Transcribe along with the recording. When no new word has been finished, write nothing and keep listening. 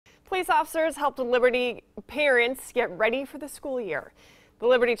Police officers helped Liberty parents get ready for the school year. The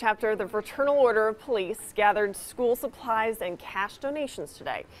Liberty chapter of the Fraternal Order of Police gathered school supplies and cash donations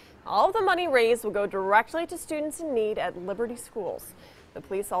today. All of the money raised will go directly to students in need at Liberty schools. The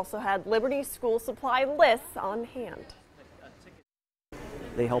police also had Liberty school supply lists on hand.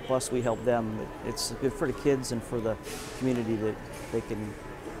 They help us, we help them. It's good for the kids and for the community that they can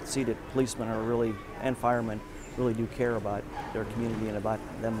see that policemen are really, and firemen, really do care about their community and about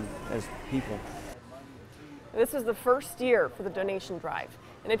them as people. This is the first year for the donation drive.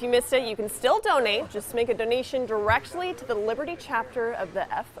 And if you missed it, you can still donate. Just make a donation directly to the Liberty chapter of the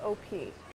FOP.